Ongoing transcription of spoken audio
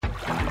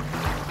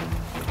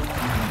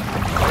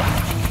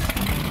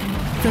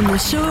From the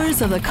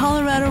shores of the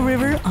Colorado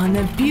River on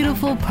the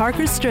beautiful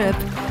Parker Strip,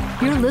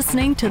 you're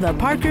listening to the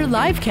Parker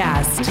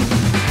Livecast.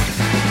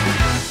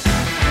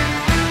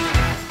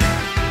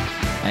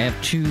 I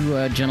have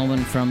two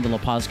gentlemen from the La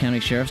Paz County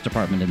Sheriff's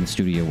Department in the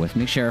studio with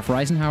me. Sheriff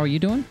Risen, how are you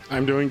doing?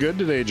 I'm doing good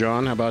today,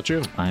 John. How about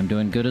you? I'm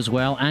doing good as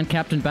well. And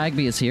Captain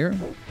Bagby is here.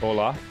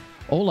 Hola.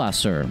 Hola,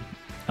 sir.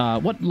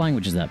 What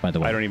language is that, by the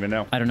way? I don't even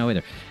know. I don't know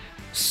either.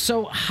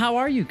 So, how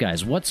are you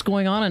guys? What's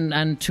going on,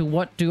 and to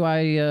what do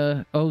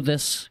I owe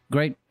this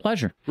great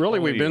pleasure? Really,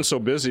 we've been so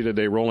busy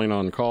today rolling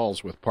on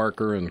calls with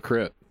Parker and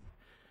Crit.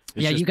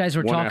 Yeah, you guys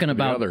were talking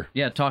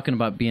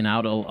about being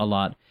out a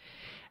lot.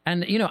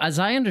 And, you know, as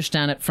I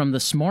understand it from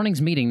this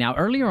morning's meeting, now,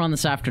 earlier on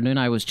this afternoon,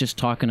 I was just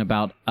talking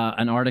about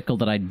an article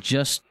that I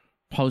just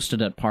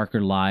posted at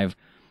Parker Live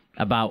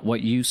about what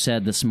you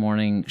said this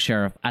morning,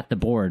 Sheriff, at the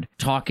board,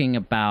 talking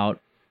about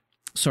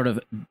sort of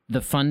the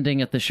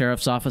funding at the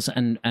sheriff's office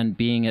and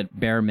being at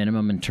bare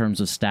minimum in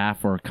terms of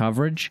staff or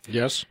coverage.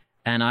 Yes.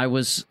 And I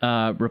was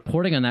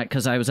reporting on that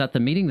because I was at the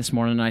meeting this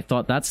morning, and I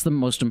thought that's the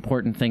most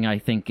important thing I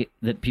think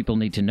that people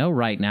need to know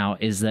right now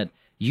is that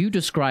you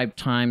described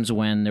times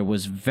when there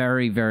was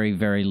very, very,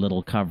 very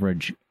little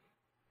coverage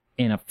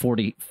in a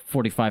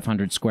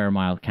 4,500 square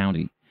mile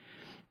county.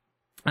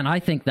 And I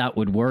think that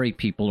would worry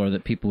people, or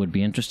that people would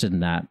be interested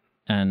in that.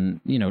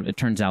 And, you know, it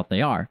turns out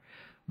they are.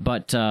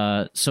 But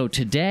so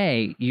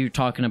today you're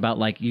talking about,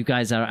 like, you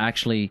guys are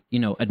actually, you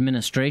know,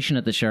 administration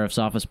at the sheriff's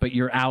office, but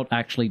you're out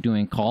actually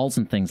doing calls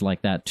and things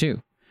like that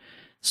too.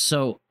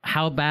 So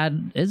how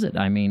bad is it?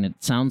 I mean, it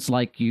sounds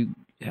like you're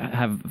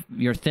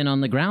thin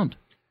on the ground.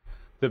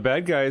 The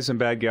bad guys and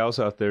bad gals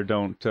out there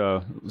don't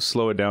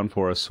slow it down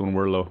for us when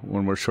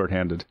we're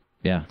shorthanded.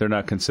 Yeah. They're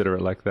not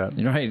considerate like that.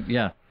 Right,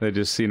 yeah. They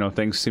just, you know,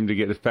 things seem to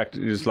get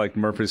affected. Just like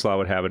Murphy's Law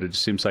would have it. It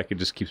just seems like it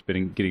just keeps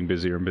getting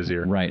busier and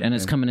busier. Right, and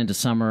it's coming into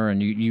summer,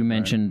 and you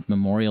mentioned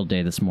Memorial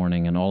Day this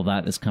morning, and all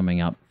that is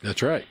coming up.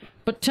 That's right.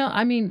 But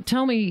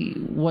tell me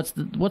what's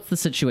the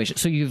situation?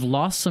 So you've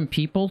lost some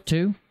people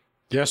too?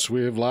 Yes,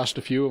 we have lost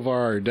a few of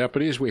our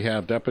deputies. We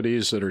have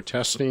deputies that are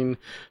testing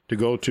to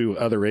go to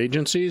other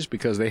agencies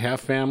because they have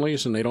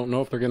families and they don't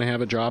know if they're going to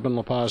have a job in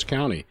La Paz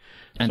County.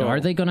 And are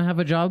they going to have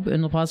a job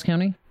in La Paz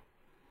County?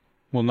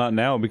 Well, not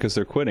now because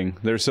they're quitting.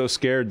 They're so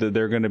scared that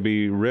they're going to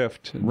be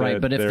riffed.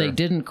 Right, but if they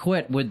didn't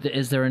quit,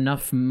 is there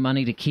enough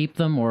money to keep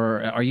them,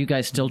 or are you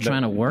guys still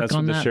trying to work on that? That's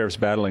what the sheriff's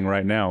battling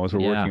right now, is we're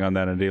working on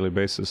that on a daily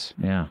basis.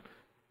 Yeah.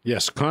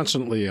 Yes,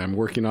 constantly I'm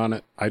working on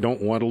it. I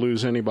don't want to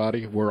lose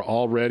anybody.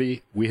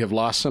 We have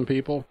lost some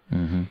people.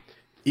 Mm-hmm.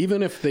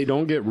 Even if they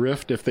don't get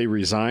riffed, if they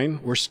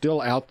resign, we're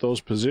still out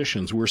those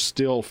positions. We're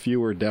still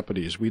fewer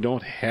deputies. We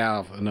don't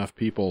have enough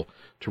people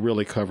to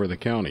really cover the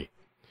county.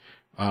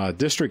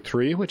 District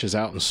 3, which is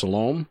out in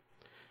Siloam,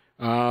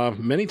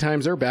 many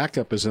times their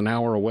backup is an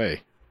hour away.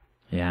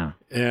 Yeah.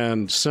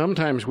 And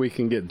sometimes we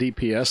can get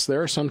DPS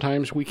there,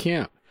 sometimes we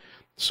can't.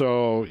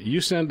 So you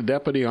send a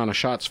deputy on a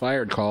shots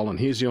fired call and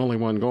he's the only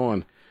one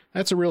going.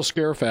 That's a real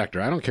scare factor.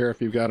 I don't care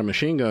if you've got a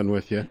machine gun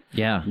with you.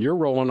 Yeah. You're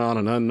rolling on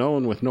an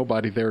unknown with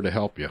nobody there to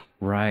help you.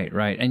 Right.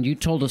 And you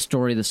told a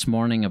story this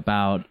morning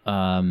about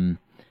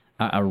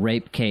a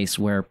rape case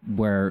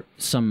where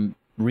some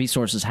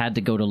resources had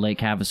to go to Lake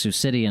Havasu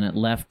City, and it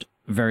left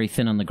very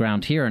thin on the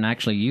ground here. And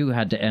actually, you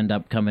had to end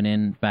up coming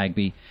in,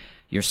 Bagby,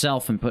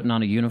 yourself, and putting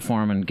on a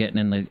uniform and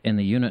getting in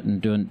the unit and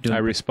doing. I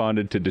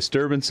responded to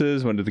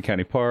disturbances, went to the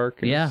county park.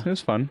 It was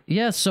fun.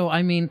 Yeah. So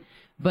I mean,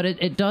 but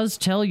it does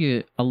tell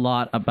you a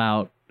lot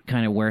about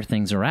kind of where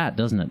things are at,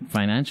 doesn't it,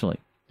 financially?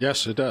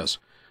 Yes, it does.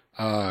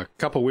 A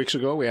couple of weeks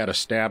ago, we had a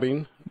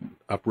stabbing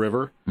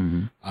upriver.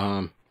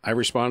 Mm-hmm. I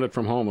responded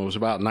from home. It was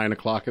about 9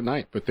 o'clock at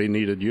night, but they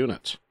needed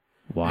units.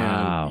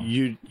 Wow. And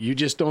you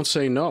just don't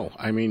say no.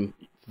 I mean,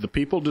 the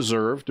people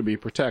deserve to be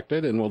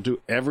protected, and we'll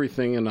do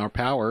everything in our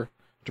power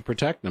to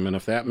protect them. And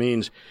if that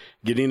means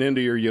getting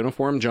into your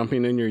uniform,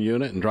 jumping in your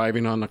unit, and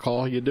driving on the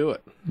call, you do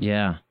it.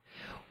 Yeah.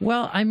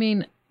 Well, I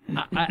mean,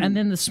 and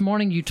then this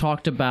morning you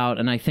talked about,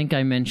 and I think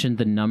I mentioned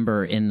the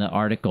number in the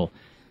article,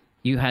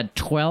 you had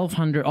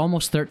 1,200,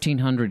 almost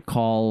 1,300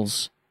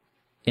 calls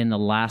in the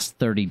last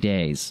 30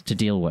 days to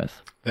deal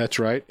with. That's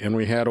right. And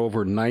we had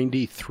over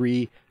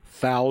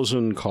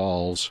 93,000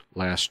 calls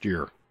last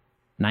year.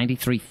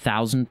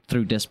 93,000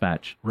 through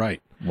dispatch.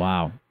 Right.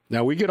 Wow.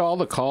 Now, we get all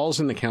the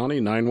calls in the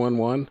county,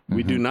 911. Mm-hmm.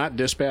 We do not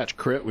dispatch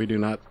crit. We do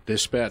not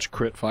dispatch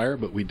crit fire,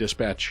 but we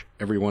dispatch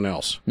everyone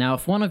else. Now,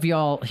 if one of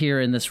y'all here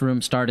in this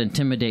room start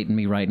intimidating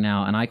me right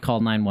now and I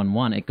call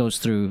 911, it goes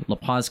through La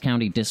Paz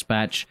County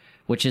Dispatch,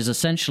 which is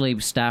essentially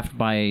staffed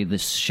by the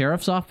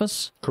sheriff's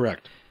office?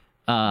 Correct.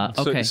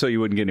 Okay. So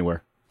you wouldn't get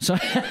anywhere. So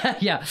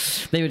yeah,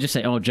 they would just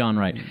say, "Oh, John,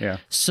 right." Yeah.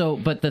 So,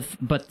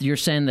 but you're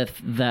saying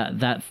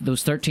that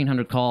those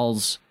 1,300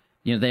 calls,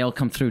 you know, they all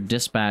come through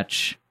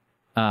dispatch.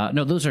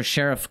 No, those are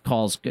sheriff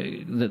calls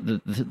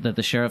that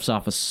the sheriff's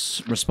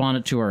office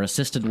responded to or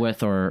assisted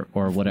with or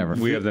whatever.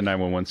 We have the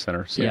 911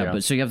 center. So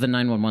But so you have the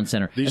 911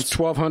 center. These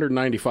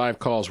 1,295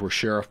 calls were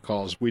sheriff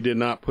calls. We did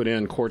not put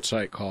in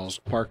quartzsite calls,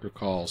 Parker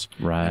calls,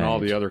 and all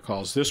the other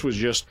calls. This was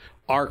just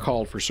our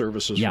call for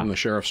services from the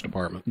sheriff's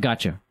department.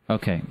 Gotcha.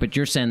 Okay. But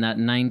you're saying that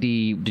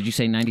 90, did you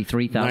say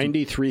 93,000?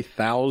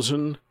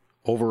 93,000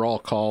 overall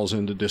calls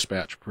into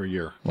dispatch per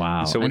year.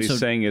 Wow. So what he's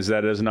saying is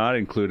that does not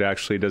include,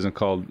 actually, it doesn't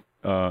call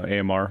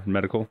AMR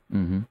medical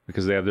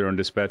because they have their own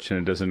dispatch, and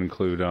it doesn't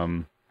include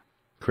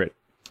crit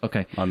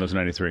on those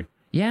 93.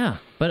 Yeah,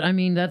 but I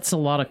mean, that's a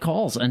lot of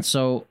calls. And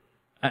so,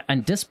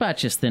 and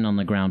dispatch is thin on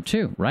the ground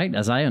too, right?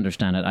 As I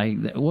understand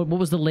it. What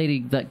was the lady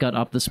that got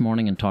up this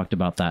morning and talked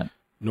about that?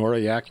 Nora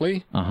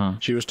Yackley. Uh-huh.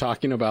 She was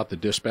talking about the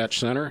dispatch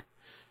center.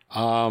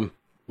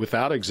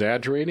 Without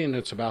exaggerating,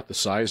 it's about the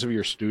size of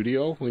your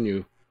studio when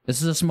you...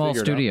 This is a small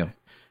studio.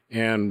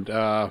 And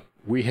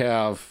we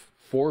have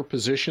 4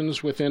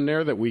 positions within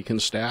there that we can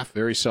staff.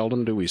 Very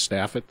seldom do we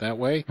staff it that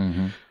way.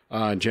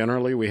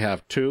 Generally, we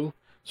have 2.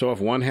 So if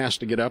one has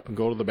to get up and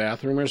go to the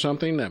bathroom or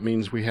something, that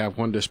means we have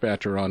 1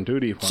 dispatcher on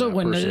duty when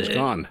that person's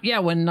gone. Yeah,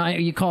 when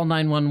you call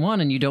 911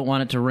 and you don't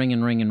want it to ring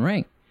and ring and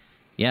ring.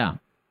 Yeah.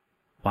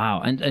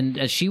 Wow. And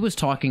as she was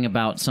talking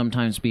about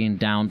sometimes being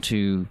down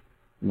to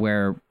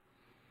where,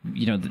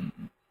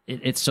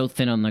 it's so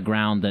thin on the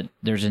ground that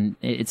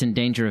it's in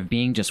danger of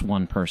being just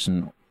one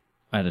person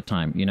at a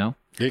time,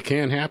 It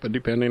can happen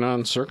depending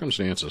on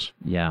circumstances.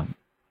 Yeah.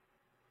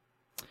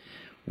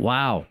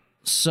 Wow.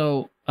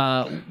 So,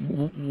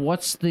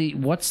 what's the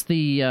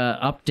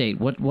update?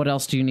 What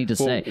else do you need to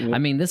say? I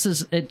mean,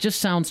 it just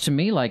sounds to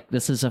me like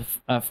this is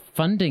a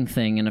funding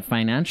thing and a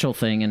financial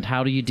thing. And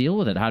how do you deal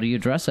with it? How do you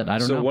address it? I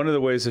don't know. So one of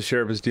the ways the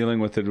sheriff is dealing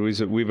with it is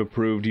that we've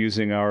approved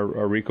using our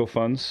RICO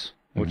funds,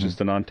 which is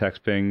the non-tax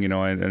paying.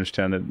 I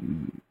understand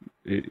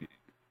that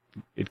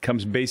it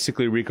comes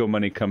basically, RICO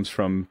money comes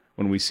from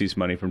when we seize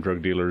money from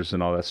drug dealers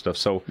and all that stuff.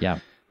 So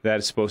that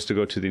is supposed to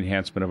go to the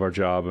enhancement of our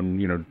job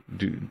and,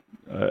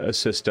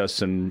 assist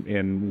us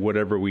in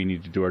whatever we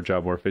need to do our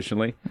job more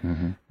efficiently.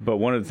 But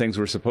one of the things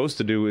we're supposed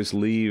to do is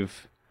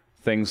leave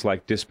things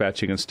like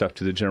dispatching and stuff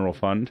to the general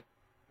fund.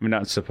 I mean,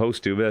 not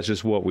supposed to, but that's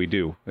just what we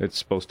do. It's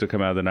supposed to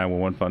come out of the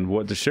 911 fund.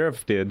 What the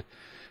sheriff did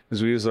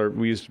is we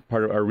used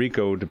part of our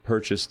RICO to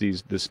purchase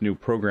this new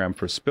program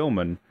for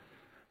Spillman,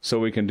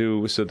 so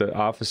the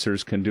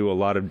officers can do a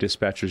lot of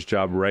dispatchers'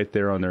 job right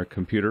there on their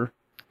computer.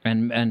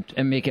 And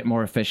make it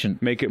more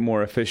efficient. Make it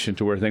more efficient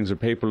to where things are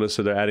paperless,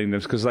 so they're adding them.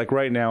 Because like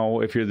right now,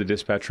 if you're the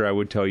dispatcher, I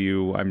would tell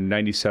you I'm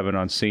 97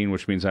 on scene,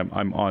 which means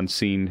I'm on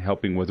scene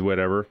helping with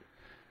whatever.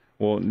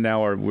 Well,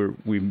 now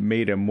we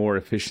made a more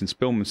efficient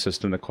Spillman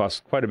system that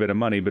costs quite a bit of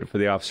money, but for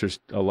the officers,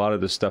 a lot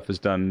of the stuff is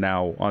done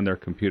now on their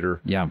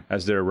computer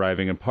as they're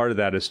arriving. And part of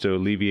that is to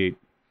alleviate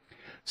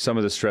some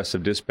of the stress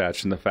of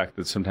dispatch and the fact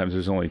that sometimes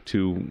there's only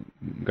 2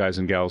 guys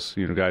and gals,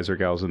 guys or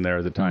gals in there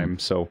at the time.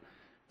 So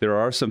there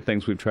are some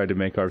things we've tried to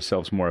make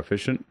ourselves more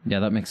efficient. Yeah,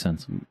 that makes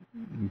sense.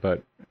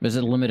 But is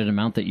it a limited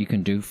amount that you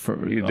can do for?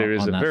 There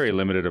is a very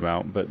limited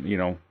amount, but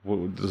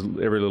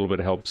every little bit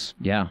helps.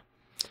 Yeah.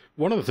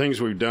 One of the things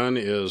we've done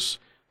is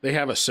they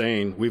have a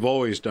saying, we've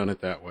always done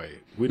it that way.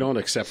 We don't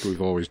accept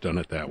we've always done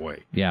it that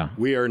way. Yeah.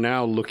 We are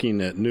now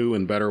looking at new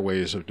and better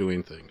ways of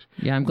doing things.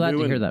 Yeah, I'm glad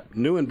to hear that.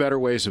 New and better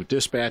ways of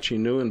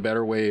dispatching, new and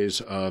better ways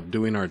of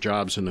doing our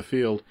jobs in the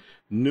field,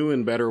 new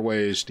and better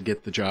ways to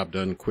get the job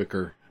done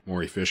quicker,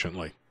 more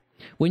efficiently.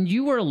 When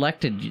you were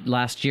elected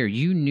last year,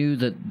 you knew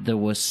that there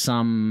was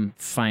some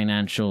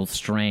financial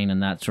strain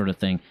and that sort of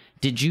thing.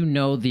 Did you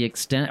know the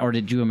extent, or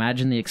did you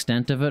imagine the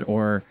extent of it,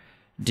 or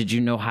did you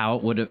know how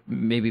it would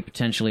maybe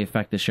potentially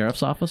affect the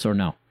sheriff's office, or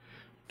no?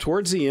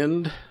 Towards the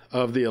end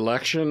of the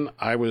election,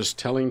 I was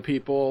telling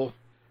people,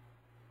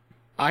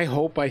 I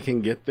hope I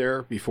can get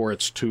there before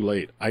it's too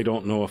late. I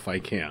don't know if I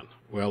can.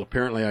 Well,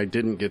 apparently I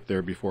didn't get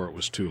there before it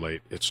was too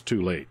late. It's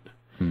too late.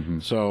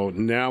 So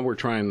now we're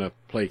trying to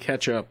play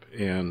catch up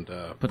and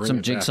put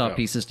some jigsaw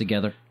pieces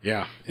together.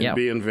 Yeah, and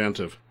be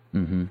inventive.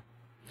 And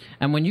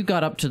when you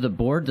got up to the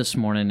board this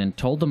morning and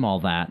told them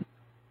all that,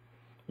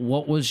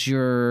 what was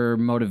your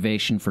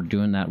motivation for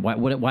doing that?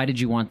 Why did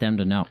you want them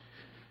to know?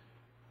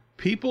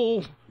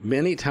 People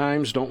many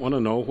times don't want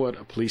to know what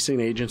a policing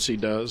agency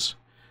does.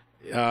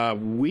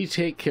 We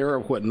take care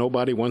of what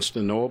nobody wants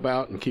to know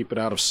about and keep it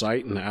out of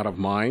sight and out of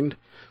mind.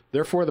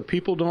 Therefore, the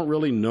people don't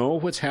really know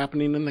what's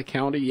happening in the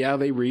county. Yeah,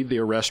 they read the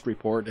arrest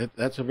report.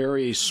 That's a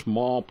very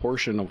small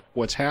portion of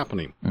what's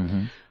happening.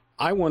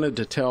 I wanted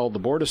to tell the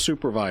Board of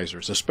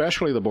Supervisors,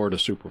 especially the Board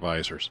of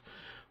Supervisors,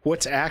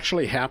 what's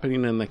actually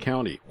happening in the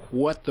county,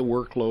 what the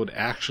workload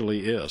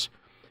actually is.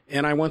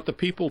 And I want the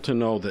people to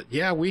know that,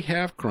 yeah, we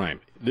have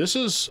crime. This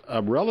is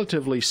a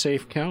relatively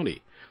safe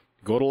county.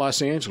 Go to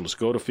Los Angeles,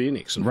 go to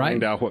Phoenix, and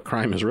find out what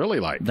crime is really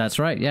like. That's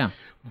right, yeah.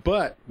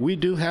 But we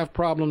do have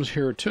problems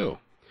here, too.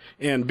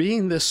 And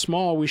being this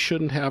small, we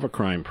shouldn't have a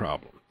crime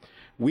problem.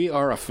 We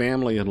are a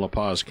family in La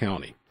Paz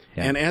County.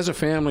 And as a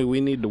family, we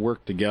need to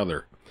work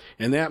together.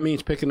 And that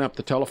means picking up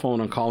the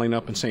telephone and calling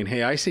up and saying,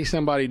 hey, I see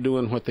somebody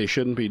doing what they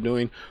shouldn't be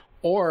doing.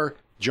 Or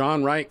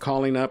John Wright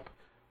calling up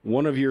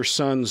one of your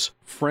son's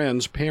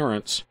friends'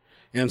 parents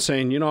and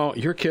saying,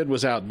 your kid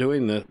was out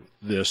doing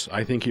this.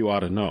 I think you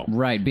ought to know.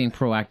 Right, being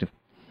proactive.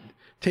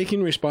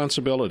 Taking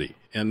responsibility.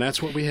 And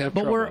that's what we have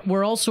But trouble.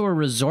 we're also a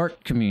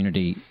resort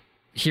community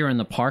here in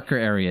the Parker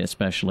area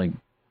especially.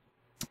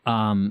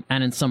 And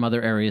in some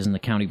other areas in the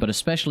county, but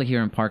especially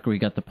here in Parker, we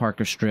got the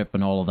Parker Strip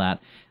and all of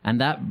that.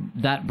 And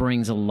that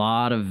brings a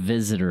lot of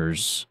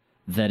visitors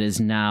that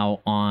is now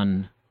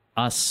on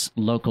us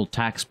local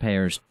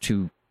taxpayers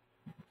to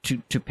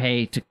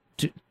pay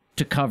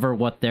to cover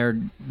what they're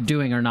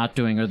doing or not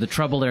doing, or the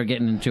trouble they're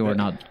getting into or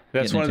not.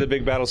 That's one of the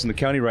big battles in the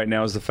county right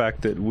now is the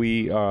fact that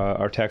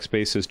our tax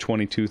base is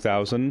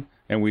 22,000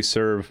 and we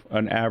serve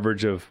an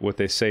average of what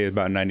they say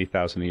about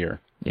 90,000 a year.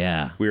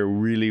 Yeah. We are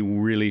really,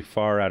 really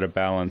far out of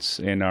balance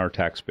in our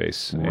tax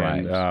base.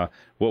 Right. And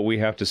what we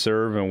have to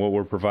serve and what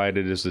we're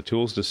provided as the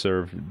tools to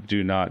serve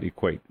do not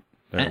equate.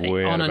 They're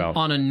way out of balance.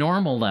 On a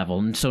normal level.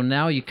 And so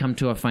now you come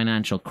to a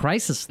financial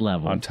crisis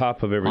level. On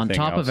top of everything else.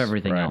 On top of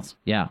everything else.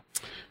 Yeah.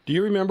 Do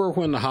you remember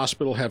when the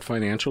hospital had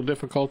financial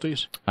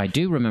difficulties? I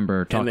do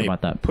remember talking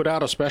about that. Put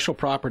out a special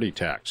property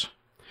tax.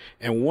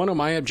 And one of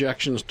my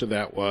objections to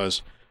that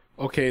was,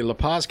 okay, La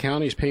Paz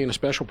County is paying a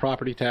special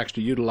property tax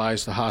to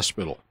utilize the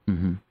hospital.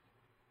 Mm-hmm.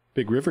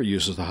 Big River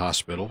uses the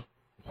hospital.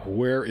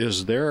 Where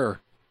is their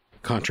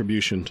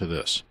contribution to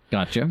this?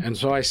 Gotcha. And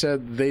so I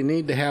said they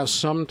need to have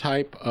some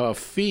type of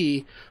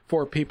fee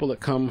for people that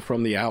come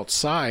from the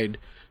outside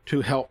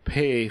to help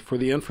pay for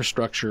the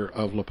infrastructure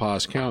of La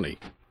Paz County.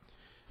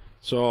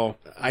 So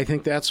I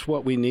think that's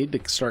what we need to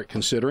start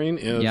considering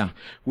is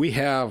we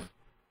have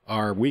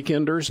our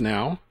weekenders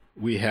now.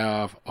 We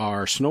have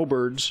our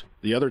snowbirds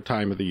the other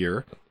time of the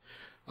year.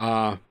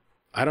 I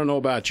don't know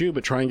about you,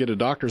 but try and get a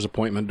doctor's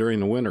appointment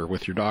during the winter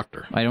with your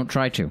doctor. I don't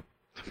try to.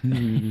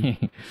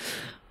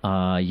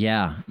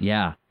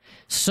 Yeah.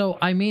 So,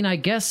 I mean, I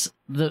guess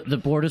the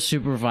Board of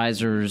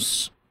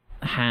Supervisors'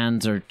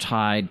 hands are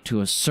tied to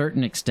a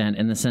certain extent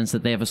in the sense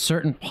that they have a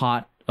certain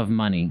pot of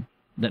money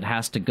that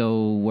has to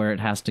go where it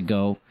has to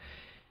go.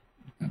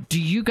 Do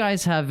you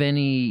guys have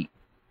any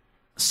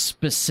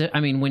specific...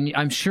 I mean,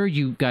 I'm sure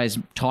you guys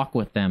talk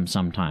with them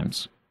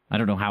sometimes. I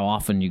don't know how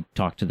often you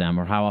talk to them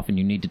or how often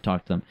you need to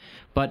talk to them.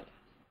 But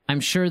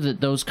I'm sure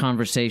that those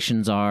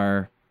conversations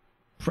are...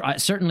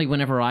 Certainly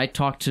whenever I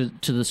talk to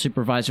the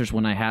supervisors,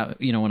 when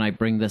I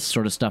bring this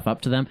sort of stuff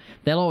up to them,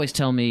 they'll always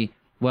tell me,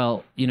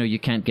 well, you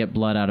can't get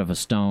blood out of a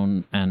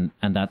stone and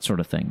that sort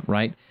of thing,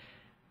 right?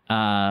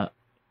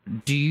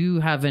 Do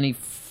you have any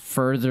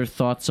further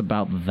thoughts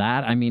about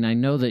that? I mean, I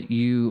know that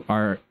you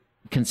are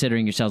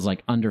considering yourselves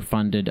like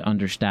underfunded,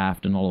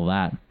 understaffed, and all of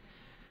that.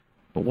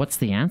 But what's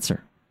the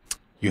answer?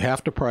 You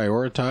have to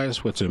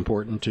prioritize what's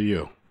important to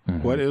you.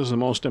 Mm-hmm. What is the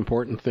most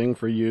important thing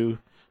for you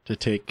to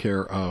take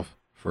care of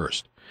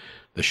first?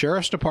 The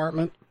Sheriff's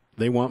Department,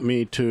 they want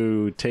me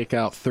to take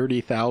out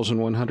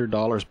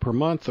 $30,100 per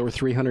month or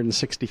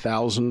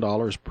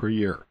 $360,000 per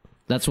year.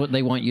 That's what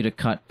they want you to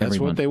cut every month. That's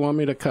what they want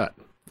me to cut.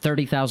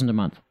 $30,000 a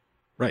month.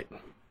 Right.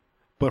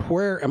 But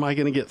where am I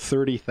going to get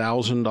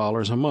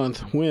 $30,000 a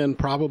month when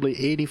probably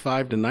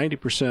 85 to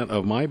 90%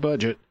 of my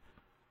budget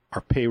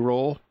are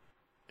payroll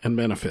and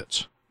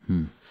benefits?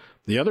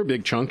 The other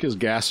big chunk is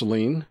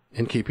gasoline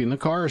and keeping the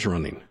cars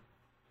running.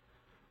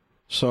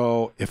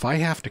 So if I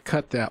have to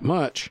cut that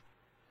much,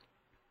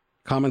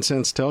 common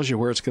sense tells you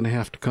where it's going to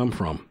have to come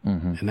from.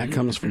 Mm-hmm. And that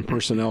comes from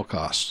personnel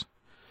costs.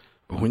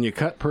 But when you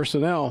cut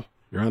personnel,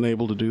 you're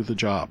unable to do the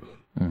job.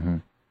 Mm-hmm.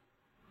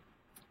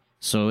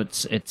 So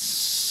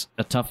it's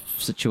a tough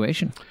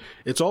situation.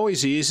 It's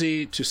always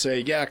easy to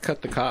say, yeah,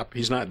 cut the cop.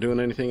 He's not doing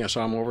anything. I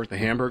saw him over at the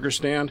hamburger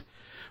stand.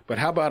 But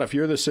how about if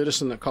you're the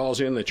citizen that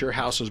calls in that your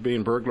house is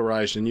being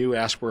burglarized and you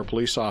ask for a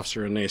police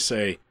officer and they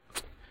say,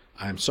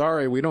 I'm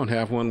sorry, we don't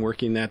have one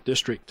working that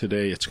district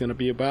today. It's going to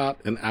be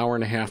about an hour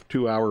and a half,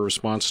 2-hour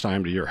response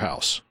time to your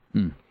house.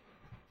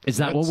 Is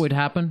that what would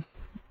happen?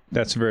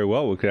 That's very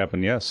well what could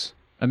happen, yes.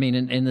 I mean,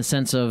 in the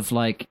sense of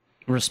like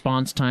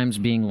response times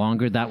being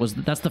longer,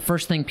 that's the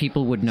first thing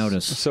people would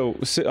notice. So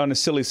on a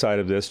silly side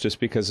of this, just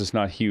because it's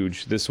not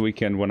huge, this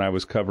weekend when I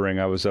was up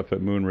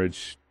at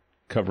Moonridge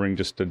covering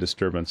just a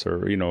disturbance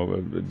or,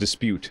 a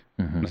dispute.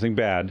 Mm-hmm. Nothing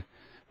bad.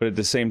 But at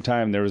the same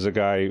time, there was a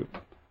guy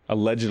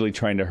allegedly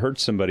trying to hurt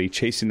somebody,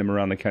 chasing them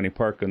around the county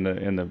park, and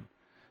the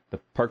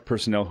park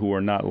personnel who were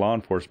not law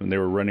enforcement, they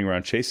were running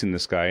around chasing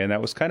this guy. And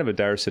that was kind of a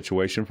dire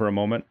situation for a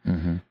moment.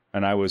 Mm-hmm.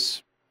 And I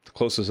was the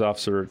closest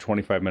officer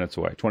 20-something minutes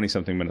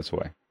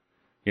away.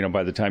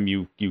 By the time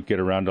you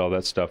get around to all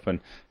that stuff. And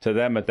to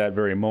them at that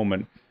very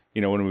moment,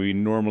 when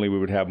we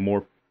would have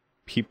more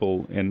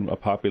people in a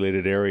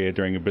populated area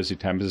during a busy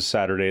time. This is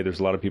Saturday. There's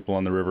a lot of people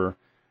on the river.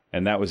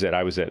 And that was it.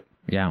 I was it.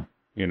 Yeah.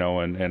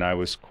 And I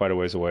was quite a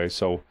ways away.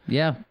 So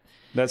yeah,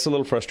 that's a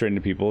little frustrating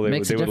to people.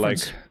 They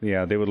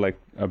would like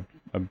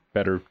a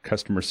better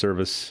customer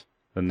service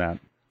than that.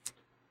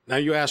 Now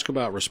you ask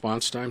about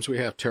response times. We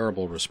have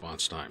terrible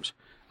response times.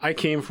 I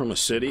came from a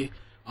city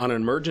On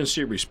an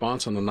emergency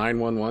response on the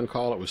 911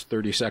 call, it was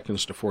 30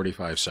 seconds to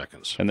 45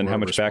 seconds. And then for how a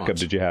much response. backup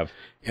did you have?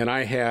 And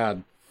I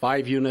had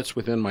 5 units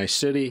within my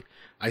city.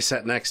 I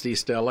sat next to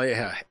East LA.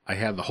 I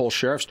had the whole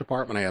sheriff's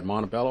department. I had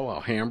Montebello,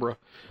 Alhambra.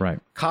 Right.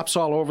 Cops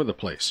all over the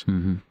place.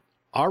 Mm-hmm.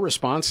 Our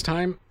response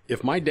time,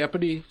 if my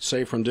deputy,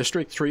 say from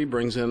District 3,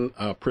 brings in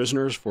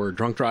prisoners for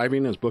drunk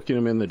driving and is booking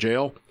them in the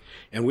jail,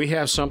 and we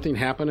have something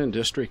happen in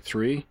District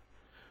 3,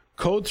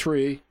 Code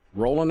 3,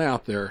 rolling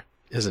out there,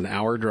 is an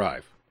hour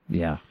drive.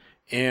 Yeah.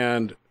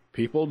 And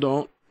people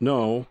don't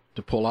know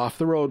to pull off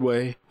the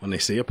roadway when they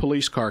see a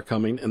police car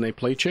coming, and they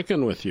play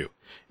chicken with you.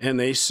 And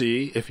they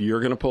see if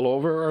you're going to pull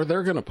over or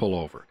they're going to pull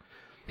over.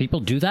 People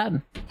do that?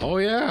 Oh,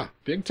 yeah.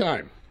 Big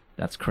time.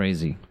 That's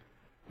crazy.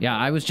 Yeah,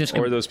 I was just...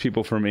 Or those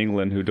people from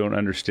England who don't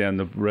understand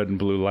the red and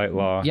blue light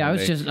law. Yeah,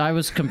 I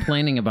was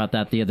complaining about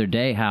that the other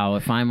day, how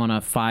if I'm on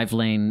a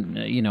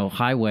 5-lane,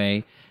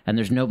 highway and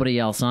there's nobody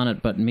else on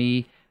it but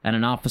me and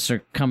an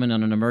officer coming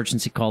on an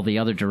emergency call the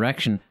other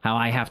direction, how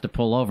I have to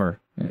pull over.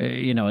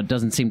 It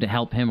doesn't seem to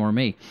help him or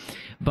me.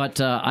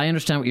 But I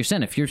understand what you're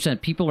saying. If you're saying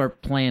people are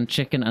playing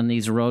chicken on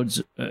these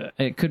roads,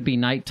 it could be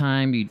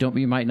nighttime.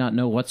 You might not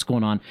know what's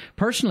going on.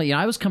 Personally,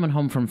 I was coming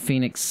home from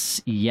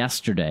Phoenix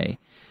yesterday,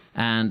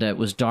 and it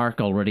was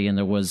dark already, and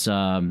there was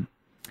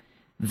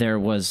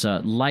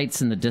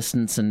lights in the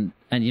distance, and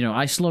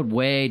I slowed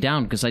way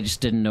down because I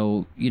just didn't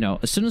know.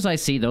 As soon as I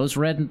see those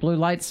red and blue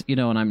lights,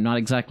 and I'm not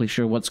exactly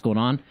sure what's going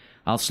on,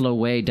 I'll slow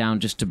way down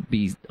just to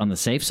be on the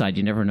safe side.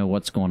 You never know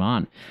what's going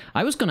on.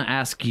 I was going to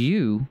ask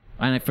you,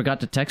 and I forgot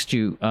to text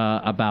you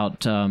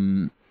about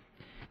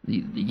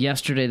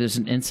yesterday. There's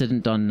an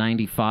incident on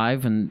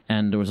 95, and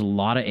there was a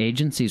lot of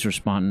agencies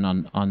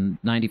responding on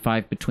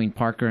 95 between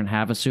Parker and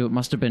Havasu. It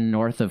must have been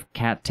north of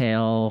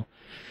Cattail,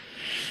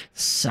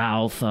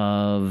 south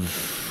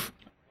of...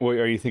 Wait,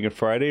 are you thinking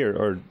Friday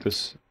or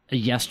this?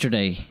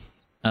 Yesterday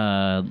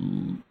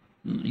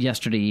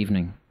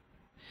evening.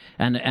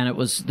 And it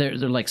was, they're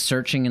like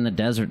searching in the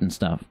desert and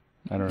stuff.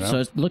 I don't know. So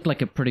it looked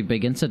like a pretty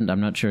big incident. I'm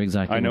not sure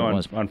exactly what it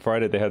was. On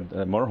Friday they had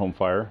a motorhome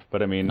fire,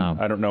 but I mean,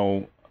 I don't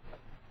know.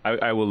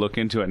 I will look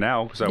into it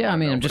now.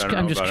 I'm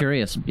just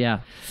curious.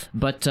 Yeah.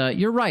 But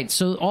you're right.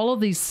 So all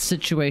of these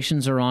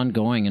situations are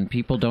ongoing and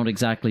people don't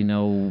exactly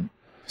know.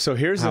 So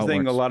here's the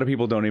thing a lot of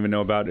people don't even know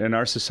about. In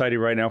our society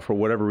right now, for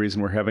whatever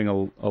reason, we're having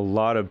a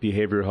lot of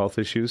behavioral health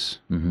issues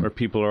where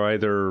people are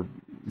either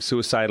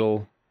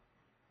suicidal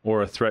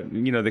or a threat.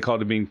 They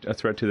call it being a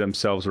threat to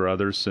themselves or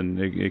others, and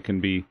it can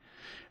be,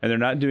 and they're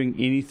not doing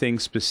anything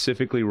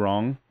specifically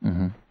wrong,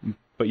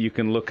 but you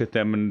can look at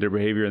them and their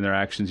behavior and their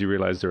actions, you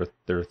realize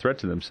they're a threat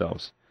to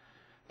themselves.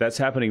 That's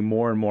happening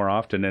more and more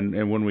often,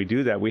 and when we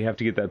do that, we have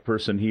to get that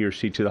person, he or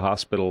she, to the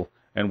hospital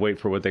and wait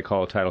for what they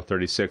call a Title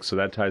 36, so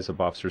that ties up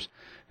officers.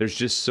 There's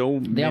just so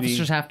many... The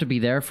officers have to be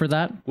there for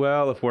that?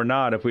 Well, if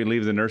we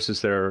leave the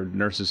nurses there,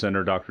 nurses and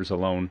our doctors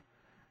alone,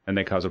 and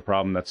they cause a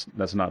problem,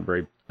 that's not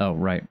very... Oh,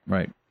 right.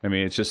 I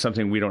mean, it's just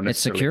something we don't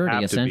necessarily security,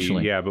 have to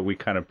essentially. be. Yeah, but we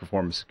kind of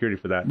perform security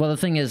for that. Well, the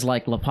thing is,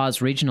 like, La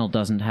Paz Regional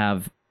doesn't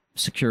have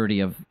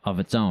security of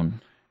its own.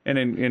 And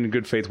in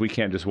good faith, we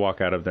can't just walk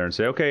out of there and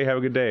say, okay, have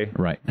a good day.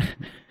 Right.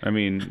 I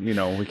mean,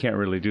 we can't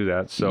really do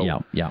that.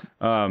 So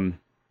yeah.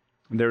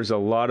 There's a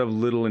lot of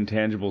little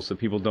intangibles that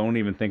people don't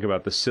even think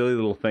about, the silly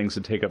little things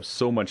that take up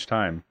so much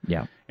time.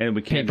 Yeah. And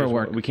we can't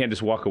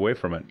just walk away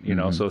from it,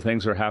 So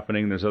things are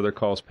happening, there's other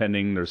calls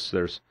pending,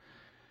 there's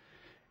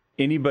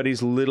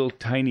anybody's little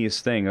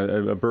tiniest thing,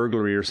 a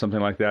burglary or something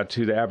like that,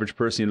 to the average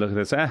person, you look at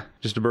this,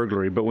 just a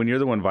burglary. But when you're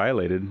the one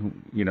violated,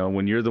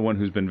 when you're the one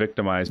who's been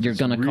victimized, you're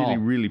going to call. Really,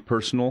 really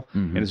personal,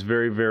 and it's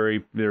very,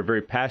 very, they're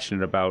very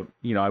passionate about,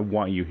 I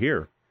want you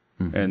here.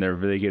 And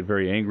they get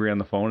very angry on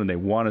the phone, and they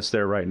want us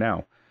there right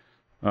now.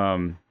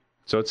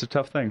 So it's a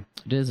tough thing.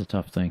 It is a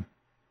tough thing.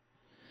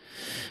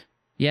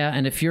 Yeah,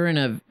 and if you're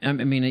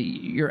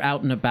you're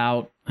out and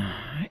about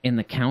in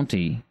the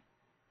county,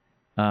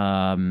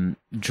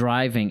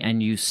 driving,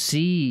 and you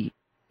see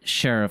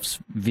sheriff's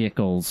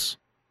vehicles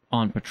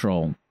on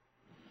patrol,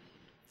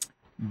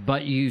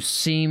 but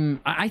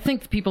I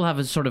think people have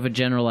a sort of a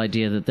general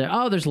idea that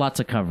there's lots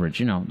of coverage,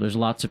 there's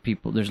lots of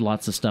people, there's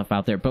lots of stuff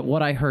out there. But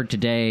what I heard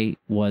today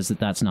was that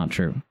that's not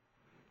true.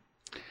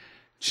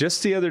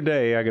 Just the other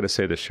day, I got to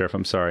say this, Sheriff,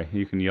 I'm sorry.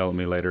 You can yell at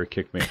me later or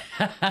kick me.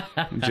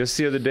 Just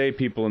the other day,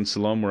 people in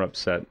Siloam were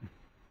upset.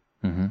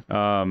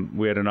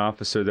 We had an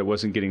officer that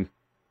wasn't getting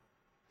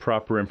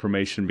proper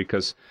information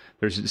because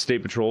there's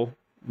state patrol.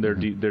 They're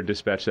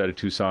dispatched out of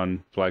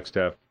Tucson,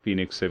 Flagstaff,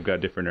 Phoenix. They've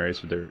got different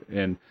areas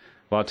and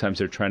a lot of times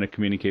they're trying to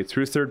communicate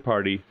through third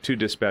party to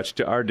dispatch,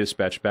 to our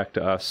dispatch, back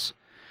to us.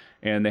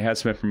 And they had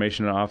some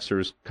information on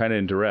officers kind of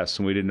in duress,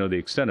 and we didn't know the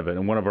extent of it.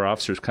 And one of our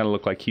officers kind of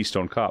looked like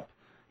Keystone Cop.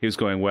 He was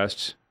going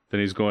west, then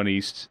he's going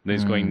east, then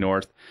he's going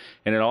north.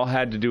 And it all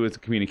had to do with the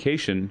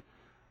communication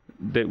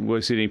that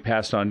was getting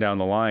passed on down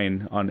the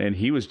line. And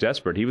he was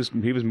desperate. He was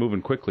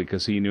moving quickly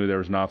because he knew there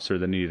was an officer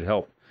that needed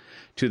help.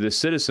 To the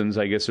citizens,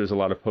 I guess there's a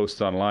lot of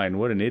posts online.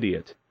 What an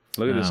idiot.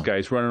 Look at this guy.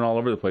 He's running all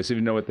over the place. He doesn't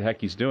even know what the heck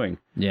he's doing.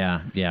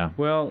 Yeah, yeah.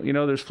 Well,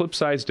 there's flip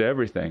sides to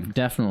everything.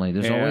 Definitely.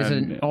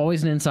 There's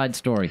always an inside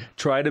story.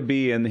 Try to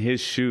be in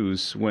his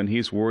shoes when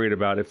he's worried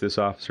about if this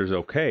officer's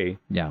okay.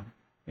 Yeah.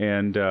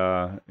 And,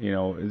 so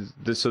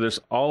there's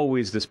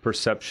always this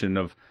perception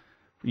of,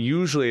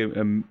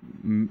 usually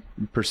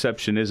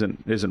perception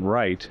isn't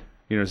right.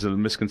 There's a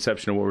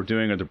misconception of what we're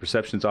doing, or the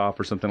perception's off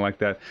or something like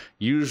that.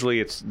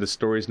 Usually the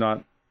story's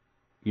not,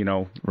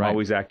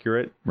 always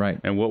accurate. Right.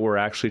 And what we're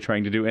actually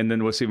trying to do. And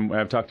then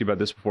I've talked to you about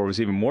this before,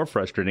 was even more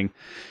frustrating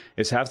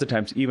is half the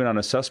times, even on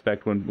a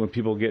suspect, when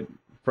people get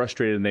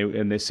frustrated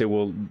and they say,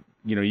 well,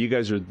 you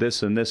guys are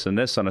this and this and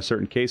this on a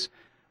certain case,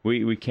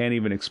 we can't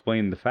even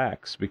explain the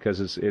facts because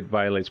it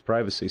violates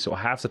privacy. So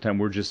half the time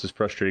we're just as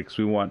frustrated because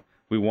we want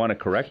to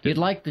correct it. You'd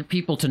like the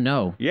people to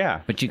know.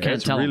 Yeah. But you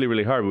can't tell. It's really,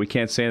 really hard. But we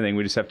can't say anything.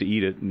 We just have to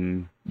eat it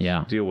and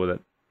deal with it.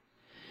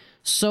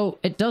 So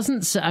it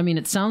doesn't,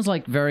 it sounds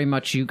like very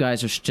much you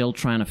guys are still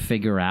trying to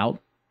figure out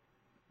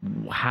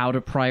how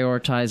to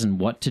prioritize and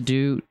what to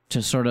do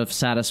to sort of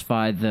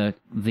satisfy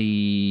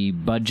the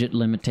budget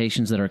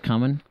limitations that are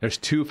coming. There's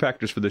 2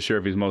 factors for the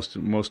sheriff he's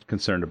most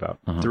concerned about.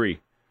 3,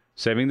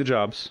 saving the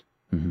jobs,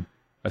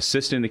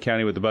 assisting the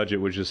county with the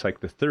budget, which is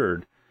like the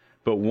 3rd.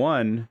 But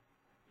 1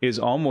 is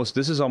almost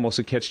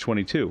a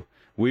catch-22.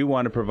 We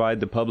want to provide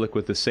the public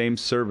with the same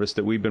service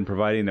that we've been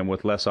providing them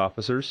with less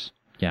officers.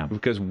 Yeah.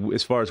 Because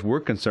as far as we're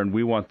concerned,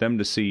 we want them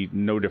to see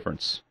no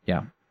difference.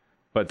 Yeah.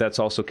 But that's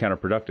also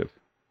counterproductive.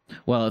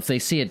 Well, if they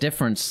see a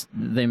difference,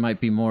 they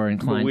might be more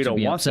inclined to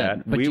be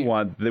upset. But we don't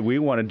want that. We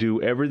want to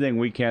do everything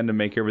we can to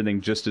make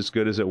everything just as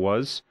good as it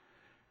was.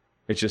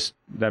 It's just,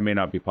 that may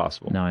not be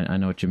possible. No, I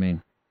know what you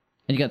mean.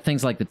 And you got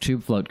things like the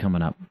tube float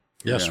coming up.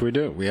 Yes, we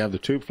do. We have the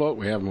tube float.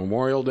 We have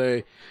Memorial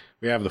Day.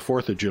 We have the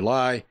 4th of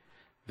July.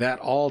 That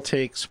all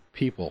takes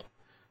people.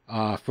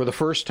 For the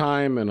first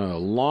time in a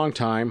long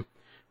time,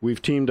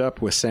 we've teamed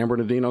up with San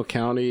Bernardino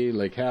County,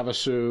 Lake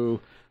Havasu,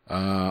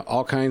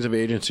 all kinds of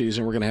agencies,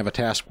 and we're going to have a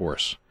task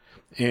force.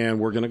 And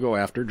we're going to go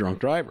after drunk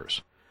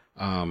drivers.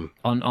 On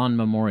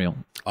Memorial.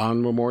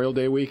 On Memorial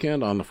Day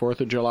weekend, on the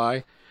 4th of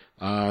July.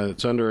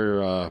 It's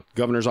under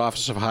Governor's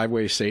Office of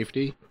Highway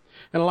Safety.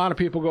 And a lot of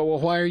people go, well,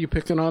 why are you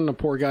picking on the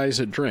poor guys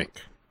that drink?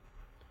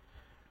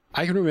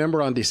 I can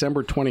remember on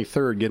December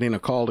 23rd getting a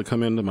call to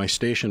come into my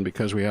station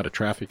because we had a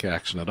traffic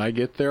accident. I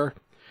get there.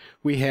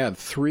 We had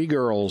 3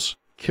 girls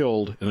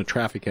killed in a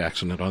traffic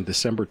accident on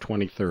December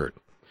 23rd.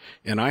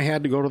 And I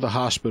had to go to the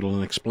hospital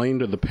and explain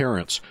to the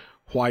parents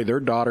why their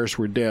daughters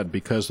were dead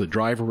because the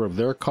driver of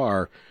their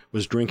car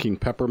was drinking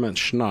peppermint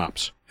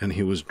schnapps and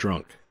he was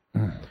drunk.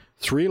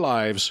 3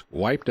 lives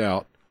wiped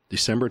out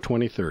December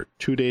 23rd,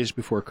 2 days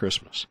before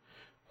Christmas.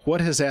 What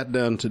has that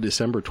done to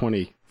December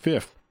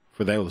 25th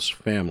for those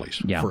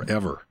families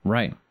forever?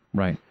 Right.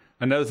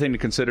 Another thing to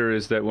consider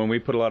is that when we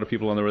put a lot of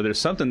people on the road, there's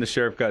something the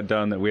sheriff got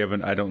done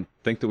that I don't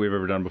think that we've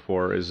ever done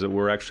before, is that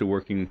we're actually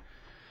working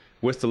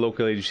with the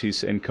local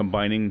agencies and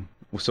combining.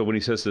 So when he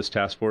says this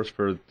task force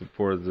for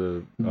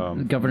the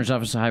Governor's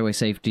Office of Highway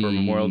Safety for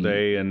Memorial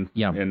Day and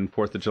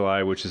 4th of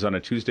July, which is on a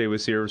Tuesday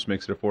with Sears,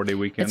 makes it a 4-day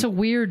weekend. It's a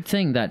weird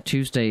thing, that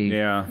Tuesday.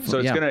 Yeah.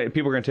 So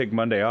people are gonna take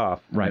Monday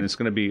off, right? And it's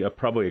gonna be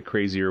probably a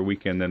crazier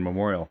weekend than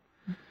Memorial.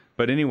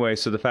 But anyway,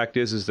 so the fact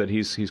is that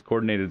he's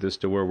coordinated this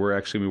to where we're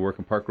actually going to be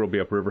working. Parker will be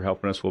upriver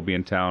helping us. We'll be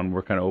in town.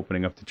 We're kind of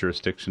opening up the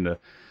jurisdiction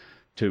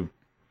to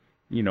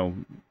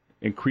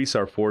increase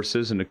our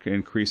forces and to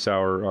increase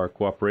our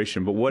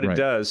cooperation. But what it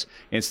does,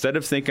 instead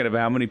of thinking of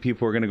how many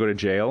people are going to go to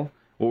jail,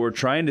 what we're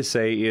trying to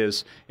say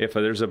is if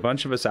there's a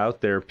bunch of us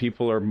out there,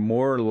 people are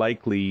more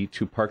likely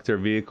to park their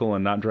vehicle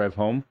and not drive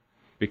home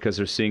because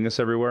they're seeing us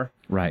everywhere.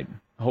 Right.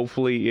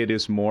 Hopefully it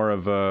is more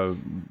of a,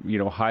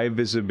 high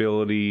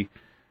visibility,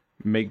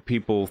 make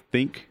people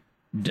think.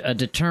 A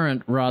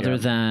deterrent rather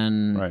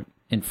than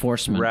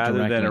enforcement.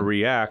 Rather than a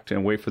react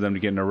and wait for them to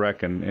get in a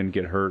wreck and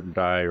get hurt and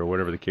die or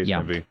whatever the case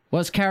may be.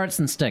 Well, it's carrots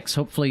and sticks.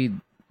 Hopefully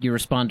you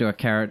respond to a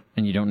carrot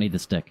and you don't need the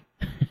stick.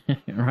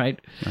 Right?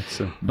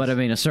 But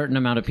a certain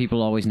amount of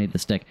people always need the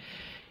stick.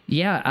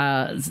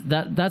 Yeah,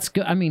 that's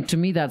good. To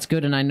me, that's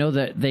good. And I know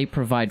that they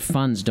provide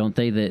funds, don't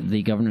they?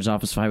 The Governor's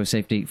Office of Highway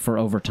Safety for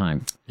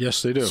overtime.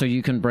 Yes, they do. So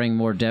you can bring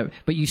more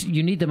but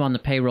you need them on the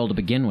payroll to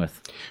begin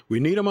with. We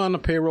need them on the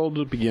payroll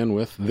to begin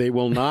with. They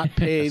will not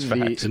pay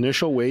the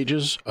initial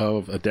wages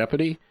of a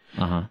deputy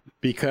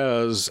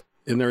because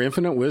in their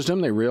infinite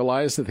wisdom, they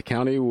realize that the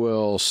county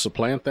will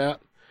supplant that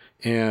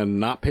and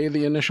not pay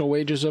the initial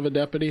wages of a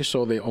deputy,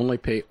 so they only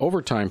pay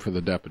overtime for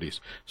the deputies.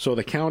 So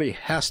the county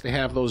has to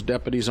have those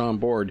deputies on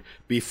board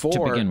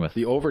before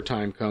the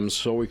overtime comes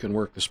so we can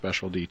work the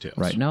special details.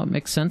 Right. No, it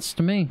makes sense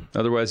to me.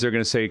 Otherwise, they're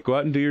going to say, go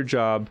out and do your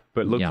job,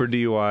 but look for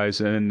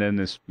DUIs, and then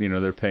this,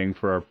 they're paying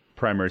for our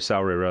primary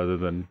salary rather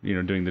than,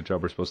 doing the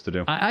job we're supposed to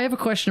do. I have a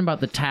question about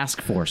the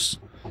task force.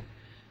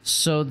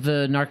 So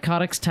the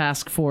narcotics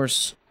task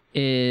force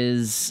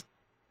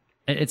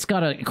it's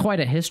got quite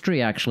a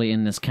history, actually,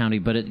 in this county,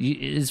 but it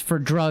is for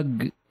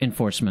drug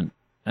enforcement.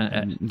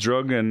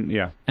 Drug and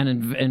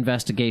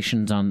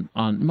investigations on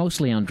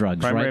mostly on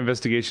drugs, primary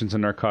investigations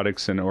on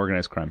narcotics and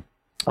organized crime.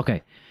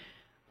 Okay.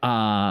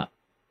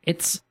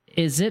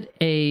 Is it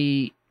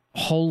a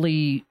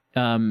wholly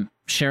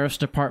sheriff's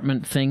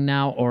department thing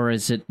now, or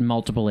is it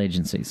multiple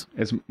agencies?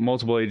 It's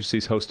multiple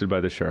agencies hosted by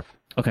the sheriff.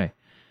 Okay.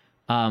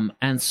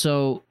 And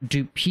so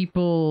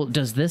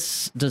does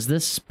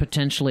this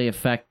potentially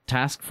affect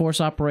task force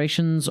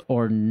operations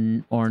or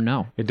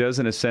no? It does,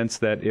 in a sense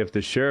that if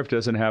the sheriff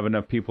doesn't have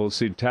enough people,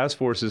 see, task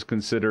force is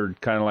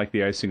considered kind of like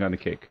the icing on the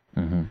cake.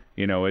 Mm-hmm.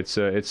 You know, it's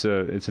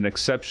an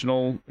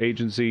exceptional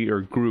agency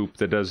or group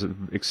that does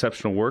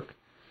exceptional work,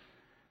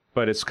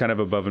 but it's kind of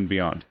above and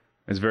beyond.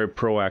 It's very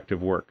proactive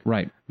work.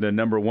 Right. The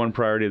number one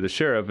priority of the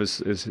sheriff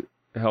is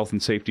health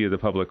and safety of the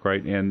public,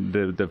 right, and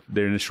the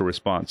initial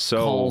response.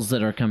 So calls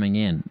that are coming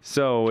in.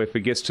 So if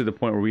it gets to the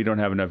point where we don't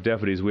have enough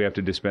deputies, we have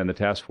to disband the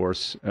task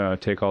force,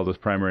 take all those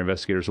primary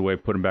investigators away,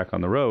 put them back on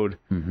the road,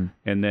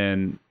 and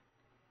then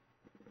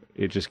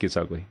it just gets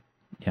ugly.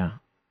 Yeah.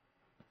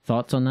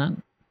 Thoughts on that?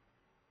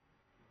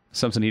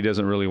 Something he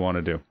doesn't really want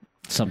to do.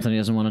 Something he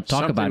doesn't want to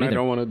talk about either. Something I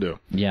don't want to do.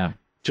 Yeah.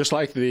 Just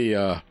like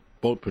the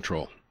boat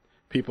patrol.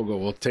 People go,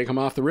 well, take them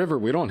off the river.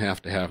 We don't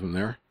have to have them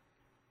there.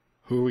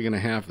 Who are we going to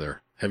have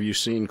there? Have you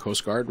seen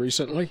Coast Guard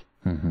recently?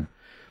 Mm-hmm.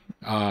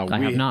 I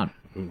have not.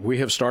 We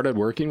have started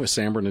working with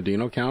San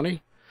Bernardino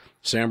County.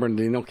 San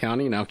Bernardino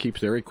County now keeps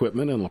their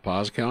equipment in La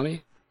Paz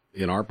County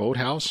in our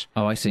boathouse.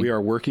 Oh, I see. We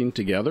are working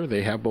together.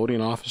 They have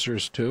boating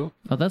officers, too.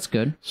 Oh, that's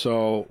good.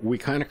 So we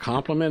kind of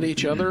complement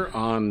each other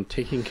on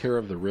taking care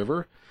of the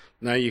river.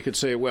 Now, you could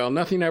say, well,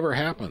 nothing ever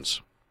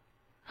happens.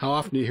 How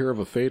often do you hear of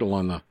a fatal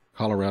on the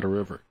Colorado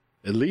River?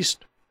 At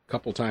least a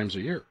couple times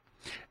a year.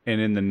 And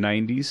in the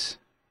 90s,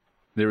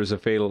 there was a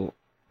fatal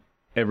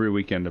every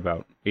weekend,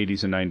 about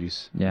 80s and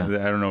 90s. Yeah.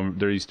 I don't know,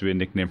 there used to be a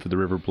nickname for the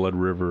river, Blood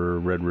River or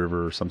Red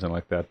River or something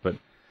like that. But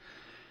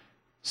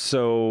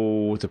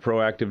so with the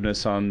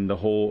proactiveness on the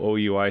whole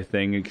OUI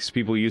thing, because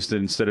people used to,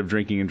 instead of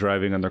drinking and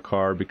driving on their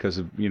car, because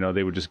of,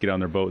 they would just get on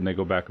their boat and they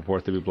go back and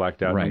forth, they'd be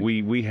blacked out. Right. And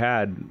we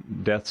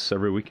had deaths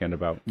every weekend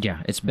about.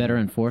 Yeah, it's better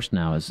enforced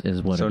now is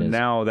what so it is. So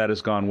now that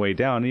has gone way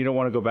down, and you don't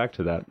want to go back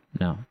to that.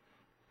 No.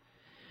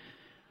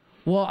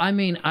 Well, I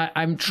mean,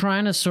 I'm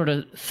trying to sort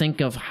of think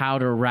of how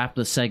to wrap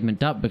the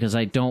segment up because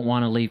I don't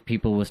want to leave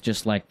people with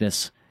just like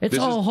this. It's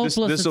all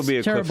hopeless. This will be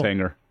a terrible.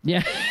 Cliffhanger.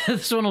 Yeah,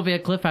 this one will be a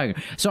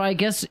cliffhanger. So I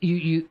guess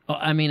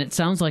I mean, it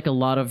sounds like a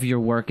lot of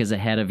your work is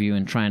ahead of you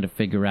in trying to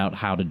figure out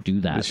how to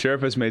do that. The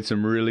sheriff has made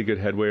some really good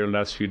headway in the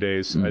last few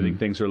days. I think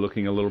things are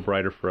looking a little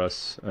brighter for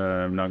us.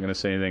 I'm not going to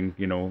say anything,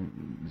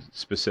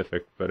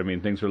 specific, but I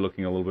mean, things are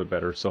looking a little bit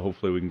better. So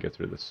hopefully we can get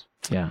through this.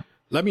 Yeah.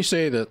 Let me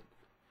say that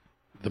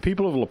the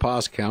people of La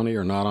Paz County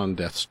are not on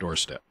death's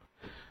doorstep.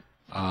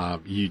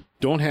 You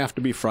don't have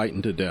to be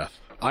frightened to death.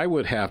 I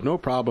would have no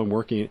problem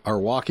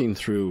walking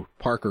through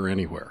Parker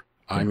anywhere.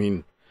 I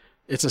mean,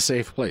 it's a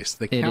safe place.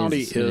 The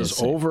county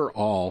is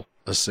overall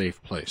a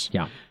safe place.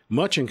 Yeah.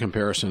 Much in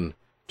comparison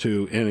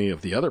to any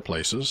of the other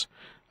places.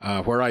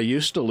 Where I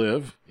used to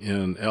live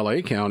in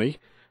L.A. County,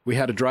 we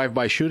had a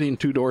drive-by shooting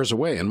 2 doors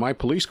away, and my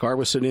police car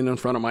was sitting in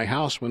front of my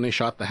house when they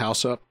shot the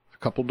house up a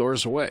couple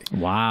doors away.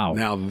 Wow.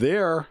 Now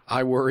there,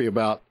 I worry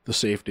about the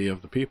safety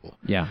of the people.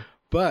 Yeah.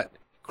 But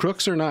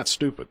crooks are not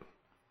stupid.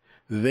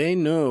 They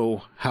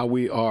know how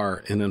we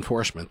are in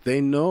enforcement. They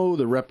know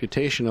the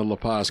reputation of La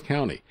Paz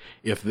County.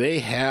 If they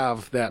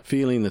have that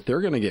feeling that they're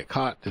going to get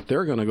caught, that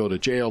they're going to go to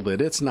jail, that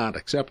it's not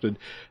accepted,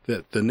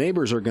 that the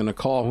neighbors are going to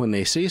call when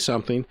they see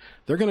something,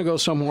 they're going to go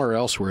somewhere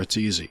else where it's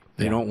easy.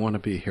 They don't want to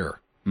be here.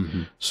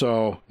 Mm-hmm.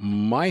 So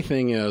my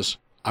thing is,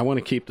 I want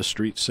to keep the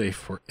streets safe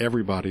for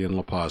everybody in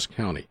La Paz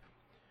County.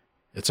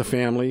 It's a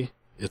family.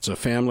 It's a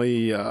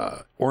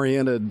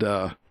family-oriented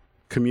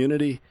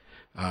community.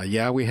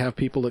 We have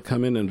people that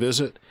come in and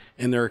visit,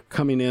 and they're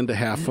coming in to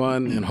have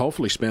fun and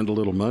hopefully spend a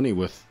little money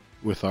with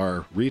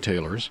our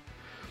retailers.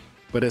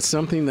 But it's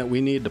something that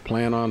we need to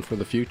plan on for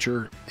the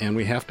future, and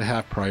we have to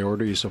have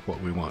priorities of what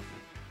we want.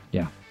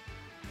 Yeah.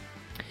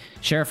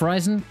 Sheriff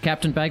Risen,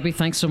 Captain Bagby,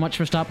 thanks so much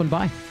for stopping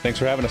by. Thanks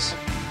for having us.